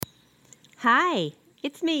Hi,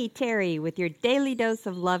 it's me, Terry, with your daily dose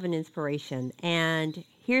of love and inspiration. And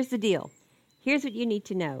here's the deal. Here's what you need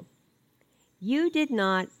to know. You did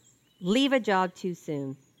not leave a job too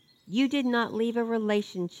soon. You did not leave a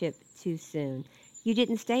relationship too soon. You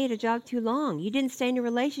didn't stay at a job too long. You didn't stay in a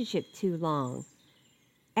relationship too long.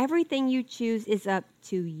 Everything you choose is up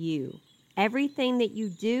to you. Everything that you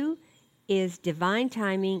do is divine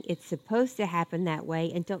timing. It's supposed to happen that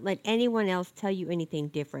way, and don't let anyone else tell you anything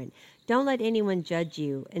different. Don't let anyone judge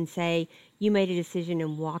you and say you made a decision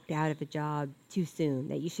and walked out of a job too soon,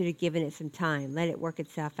 that you should have given it some time, let it work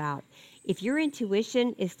itself out. If your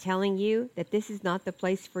intuition is telling you that this is not the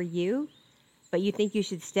place for you, but you think you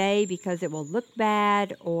should stay because it will look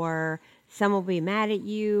bad, or someone will be mad at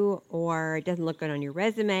you, or it doesn't look good on your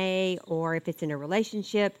resume, or if it's in a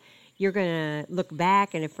relationship, you're going to look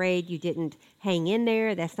back and afraid you didn't hang in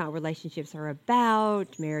there. That's not what relationships are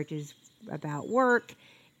about. Marriage is about work.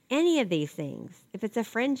 Any of these things. If it's a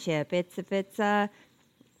friendship, if it's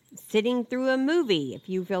sitting through a movie, if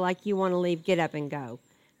you feel like you want to leave, get up and go.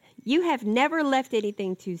 You have never left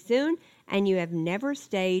anything too soon, and you have never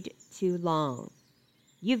stayed too long.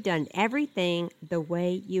 You've done everything the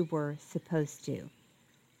way you were supposed to.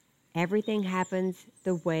 Everything happens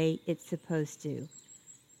the way it's supposed to.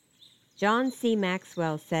 John C.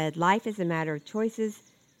 Maxwell said, "Life is a matter of choices,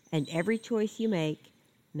 and every choice you make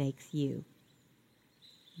makes you."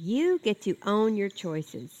 You get to own your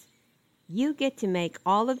choices. You get to make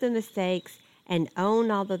all of the mistakes and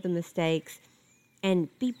own all of the mistakes and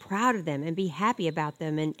be proud of them and be happy about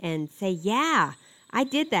them and say, yeah, I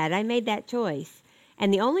did that. I made that choice.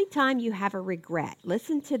 And the only time you have a regret,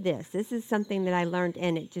 listen to this. This is something that I learned,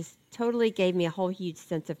 and it just totally gave me a whole huge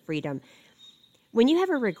sense of freedom. When you have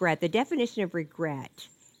a regret, the definition of regret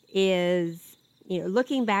is,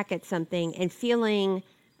 looking back at something and feeling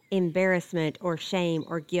embarrassment or shame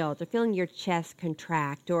or guilt, or feeling your chest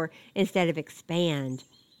contract or instead of expand.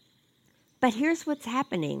 But here's what's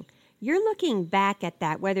happening. You're looking back at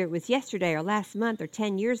that, whether it was yesterday or last month or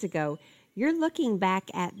 10 years ago, you're looking back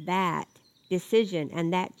at that decision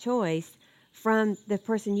and that choice from the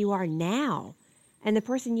person you are now. And the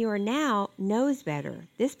person you are now knows better.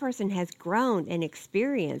 This person has grown and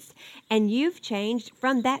experienced, and you've changed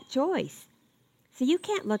from that choice. So you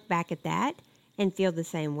can't look back at that and feel the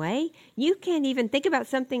same way. You can't even think about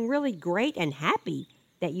something really great and happy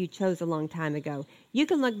that you chose a long time ago. You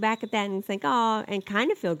can look back at that and think, oh, and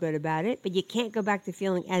kind of feel good about it, but you can't go back to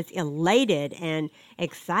feeling as elated and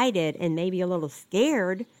excited and maybe a little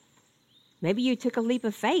scared. Maybe you took a leap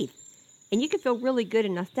of faith. And you can feel really good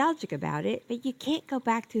and nostalgic about it, but you can't go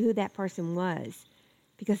back to who that person was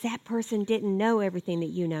because that person didn't know everything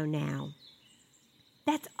that you know now.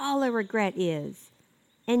 That's all a regret is.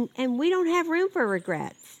 And we don't have room for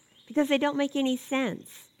regrets because they don't make any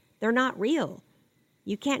sense. They're not real.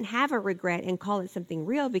 You can't have a regret and call it something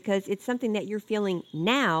real because it's something that you're feeling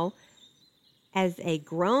now as a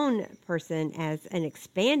grown person, as an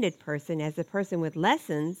expanded person, as a person with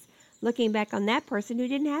lessons, looking back on that person who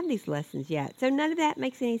didn't have these lessons yet. So none of that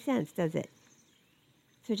makes any sense, does it?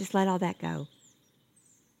 So just let all that go.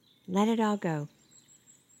 Let it all go.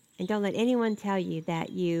 And don't let anyone tell you that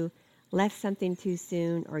you left something too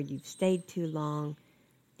soon or you've stayed too long.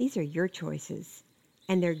 These are your choices,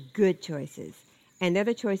 and they're good choices, and they're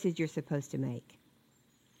the choices you're supposed to make.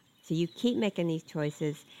 So you keep making these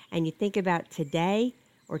choices, and you think about today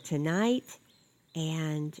or tonight,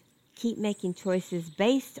 and keep making choices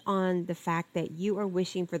based on the fact that you are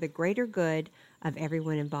wishing for the greater good of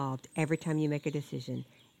everyone involved every time you make a decision,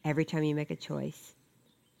 every time you make a choice.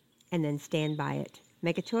 And then stand by it.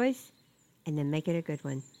 Make a choice, and then make it a good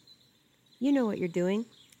one. You know what you're doing,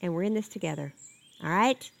 and we're in this together. All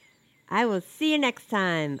right? I will see you next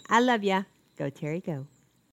time. I love ya. Go, Terry, go.